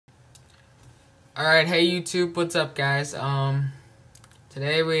Alright, hey YouTube, what's up guys?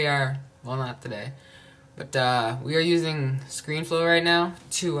 Today we are, well not today, but we are using ScreenFlow right now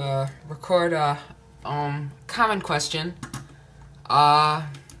to record a common question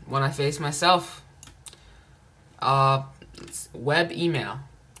when I face myself. It's web email.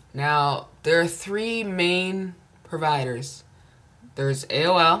 Now, there are three main providers. There's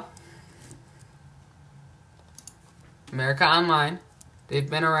AOL, America Online. They've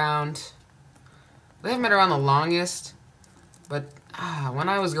been around. They haven't been around the longest, but when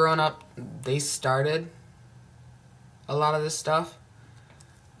I was growing up, they started a lot of this stuff.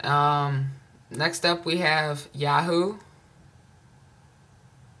 Next up, we have Yahoo,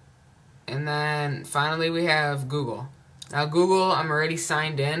 and then finally we have Google. Now, Google, I'm already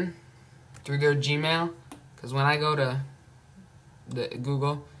signed in through their Gmail, because when I go to the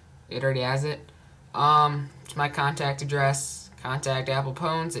Google, it already has it. It's my contact address,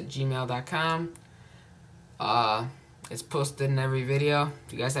 contactapplephones@gmail.com. It's posted in every video.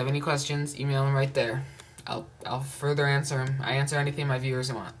 If you guys have any questions, email them right there. I'll further answer them. I answer anything my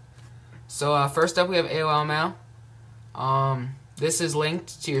viewers want. So first up, we have AOL Mail. This is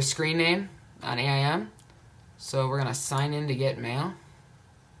linked to your screen name on AIM. So we're gonna sign in to get mail.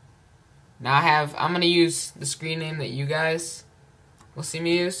 Now I'm gonna use the screen name that you guys will see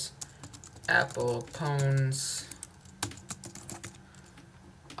me use. Apple Phones.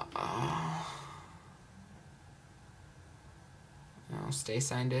 I'll stay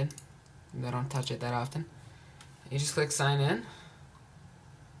signed in. I don't touch it that often. You just click sign in,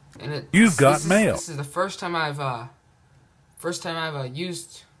 and You've got mail. This is the first time I've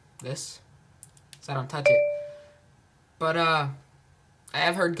used this, so I don't touch it. But I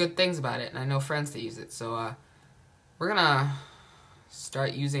have heard good things about it, and I know friends that use it. So we're gonna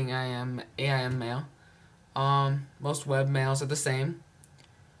start using AIM Mail. Most web mails are the same.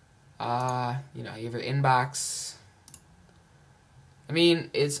 You have your inbox. I mean,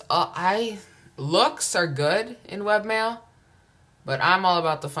 looks are good in webmail, but I'm all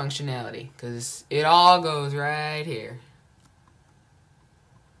about the functionality, because it all goes right here.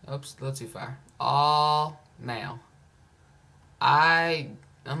 Oops, a little too far. All mail.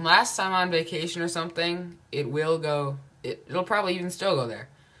 Unless I'm on vacation or something, it'll probably even still go there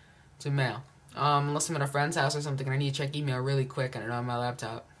to mail. Unless I'm at a friend's house or something and I need to check email really quick and I don't have my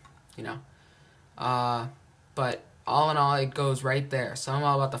laptop, but all in all, it goes right there. So I'm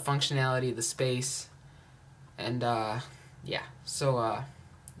all about the functionality, the space, and yeah. So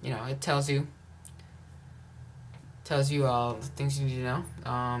it tells you all the things you need to know.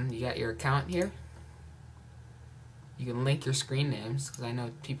 You got your account here. You can link your screen names, because I know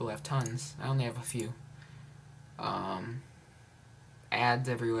people have tons. I only have a few. Ads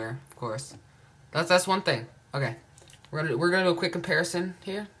everywhere, of course. That's one thing. Okay, we're gonna do a quick comparison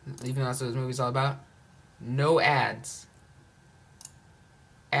here, even though that's what this movie's all about. No ads.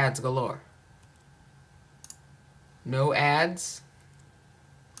 Ads galore. No ads.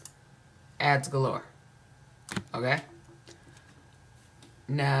 Ads galore. Okay?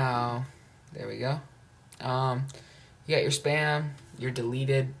 Now, there we go. You got your spam, your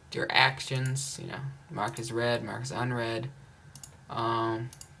deleted, your actions, marked as read, marked as unread.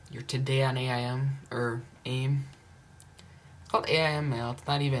 Your today on AIM, or AIM. It's called AIM Mail. It's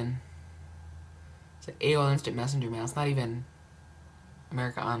not even... It's like AOL Instant Messenger Mail. It's not even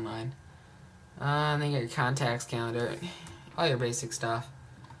America Online. And then you got your contacts, calendar, all your basic stuff.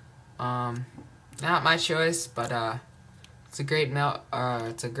 Not my choice, but it's a great mail.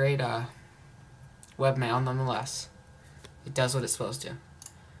 It's a great web mail nonetheless. It does what it's supposed to.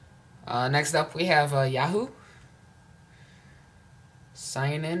 Next up, we have Yahoo.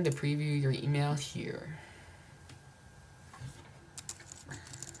 Sign in to preview your email here.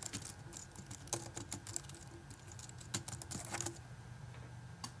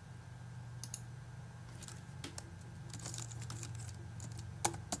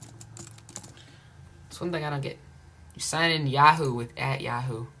 One thing I don't get. You sign in Yahoo with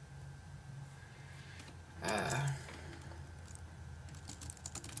 @Yahoo.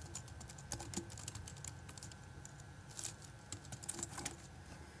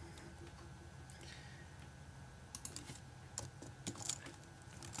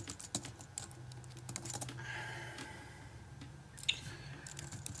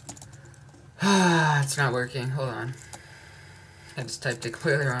 It's not working. Hold on. I just typed it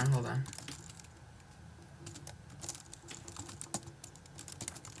completely wrong. Hold on.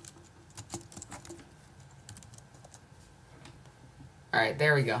 Alright,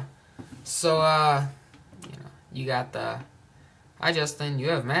 there we go. So, you got the... Hi, Justin, you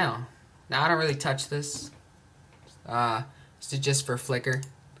have mail. Now, I don't really touch this. This is just for Flickr.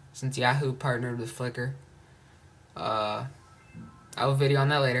 since Yahoo partnered with Flickr. I will video on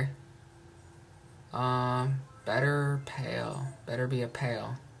that later. Better Pale. Better be a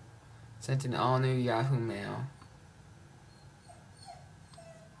Pale. Sent an all new Yahoo Mail.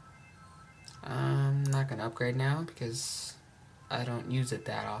 I'm not gonna upgrade now because I don't use it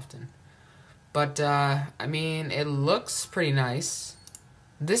that often. But I mean, it looks pretty nice.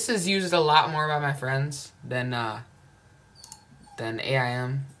 This is used a lot more by my friends than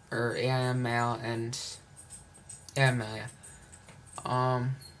AIM or AIM Mail and AIM Mail, yeah.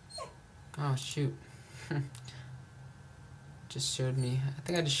 Oh shoot. Just showed me. I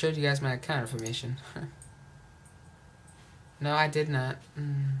think I just showed you guys my account information. No, I did not.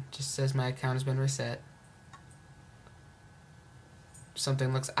 Just says my account has been reset.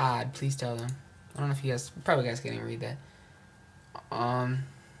 Something looks odd. Please tell them. I don't know if you guys, probably guys can't even read that.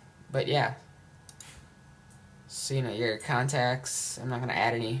 But yeah. So you know your contacts. I'm not gonna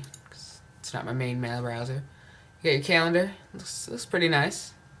add any because it's not my main mail browser. You got your calendar. Looks pretty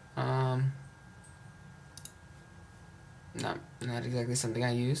nice. Not exactly something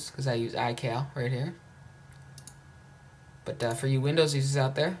I use because I use iCal right here. But for you Windows users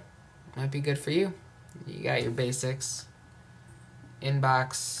out there, might be good for you. You got your basics: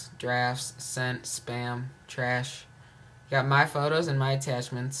 inbox, drafts, sent, spam, trash. You got my photos and my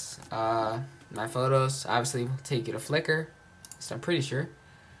attachments. My photos obviously will take you to Flickr, so I'm pretty sure.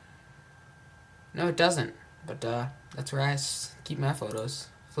 No, it doesn't. But that's where I keep my photos.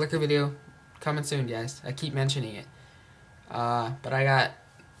 Flickr video coming soon, guys. I keep mentioning it. But I got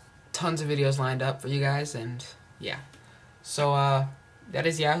tons of videos lined up for you guys, and yeah. So that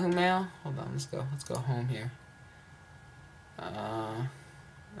is Yahoo Mail. Hold on, let's go home here. I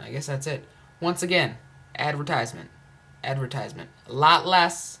guess that's it. Once again, advertisement. A lot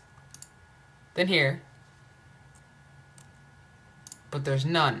less than here, but there's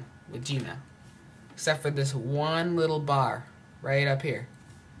none with Gmail, except for this one little bar right up here.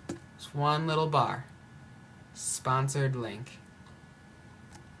 This one little bar. Sponsored link.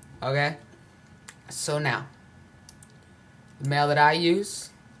 Okay? So now, the mail that I use,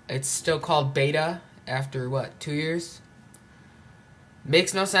 it's still called beta after what, 2 years?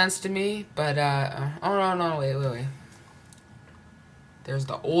 Makes no sense to me, but oh no, wait. There's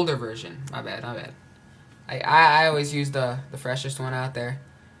the older version. My bad. I always use the freshest one out there.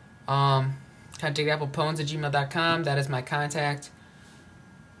 contactapplepones@gmail.com. That is my contact.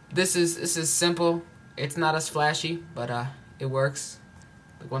 This is simple. It's not as flashy, but it works.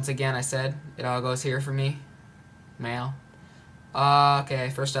 Like once again, I said it all goes here for me. Mail. Okay,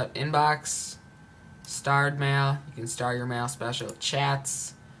 first up, inbox, starred mail. You can star your mail special.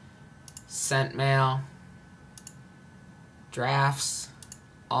 Chats, sent mail, drafts,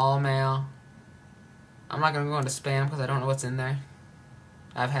 all mail. I'm not gonna go into spam because I don't know what's in there.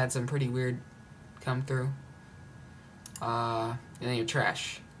 I've had some pretty weird come through. And then your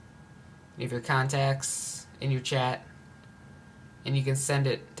trash. You have your contacts in your chat, and you can send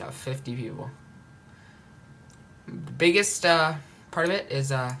it to 50 people. The biggest part of it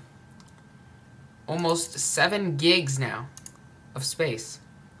is almost 7 gigs now of space.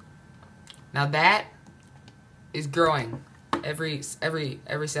 Now that is growing every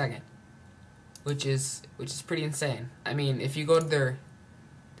second, which is pretty insane. I mean, if you go to the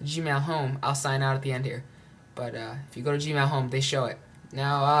Gmail home, I'll sign out at the end here, but if you go to Gmail home, they show it.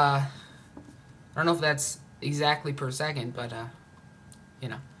 Now I don't know if that's exactly per second, but you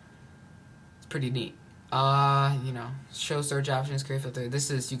know, it's pretty neat. You know, show search options, create filter.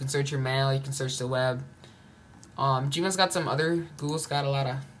 This is, you can search your mail, you can search the web. Gmail's got some other, Google's got a lot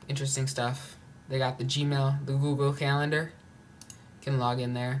of interesting stuff. They got the Gmail, the Google Calendar. You can log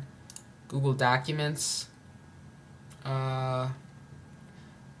in there. Google Documents. Just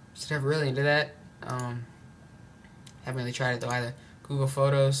never really into that. Haven't really tried it though either. Google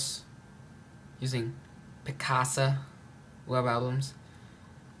Photos. Using Picasa web albums.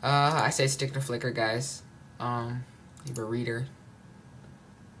 I say stick to Flickr, guys. You have a reader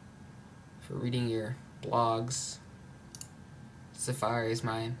for reading your blogs. Safari is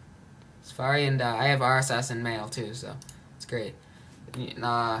mine. Safari, and I have RSS and Mail too, so it's great.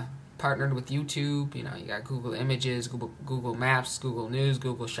 Partnered with YouTube. You know, you got Google Images, Google Maps, Google News,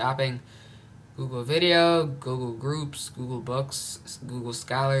 Google Shopping, Google Video, Google Groups, Google Books, Google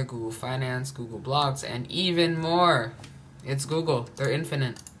Scholar, Google Finance, Google Blogs, and even more. It's Google. They're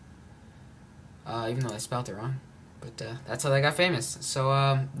infinite. Even though I spelled it wrong. But that's how they got famous.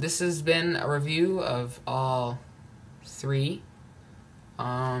 So this has been a review of all 3.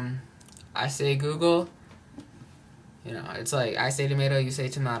 I say Google. You know, it's like I say tomato, you say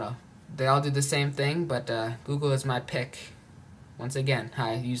tomato. They all do the same thing, but Google is my pick Once again,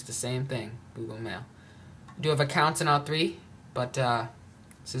 I use the same thing, Google Mail. I do have accounts in all three, but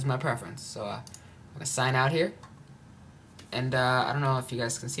this is my preference. So I'm gonna sign out here, and I don't know if you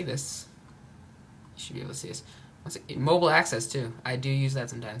guys can see this. You should be able to see this. Mobile access too. I do use that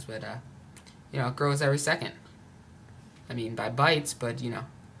sometimes, but you know, it grows every second. I mean, by bytes, but you know,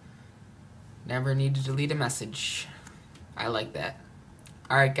 never need to delete a message. I like that.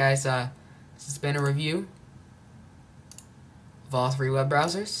 Alright guys, this has been a review of all three web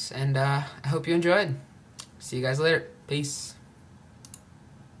browsers, and I hope you enjoyed. See you guys later. Peace.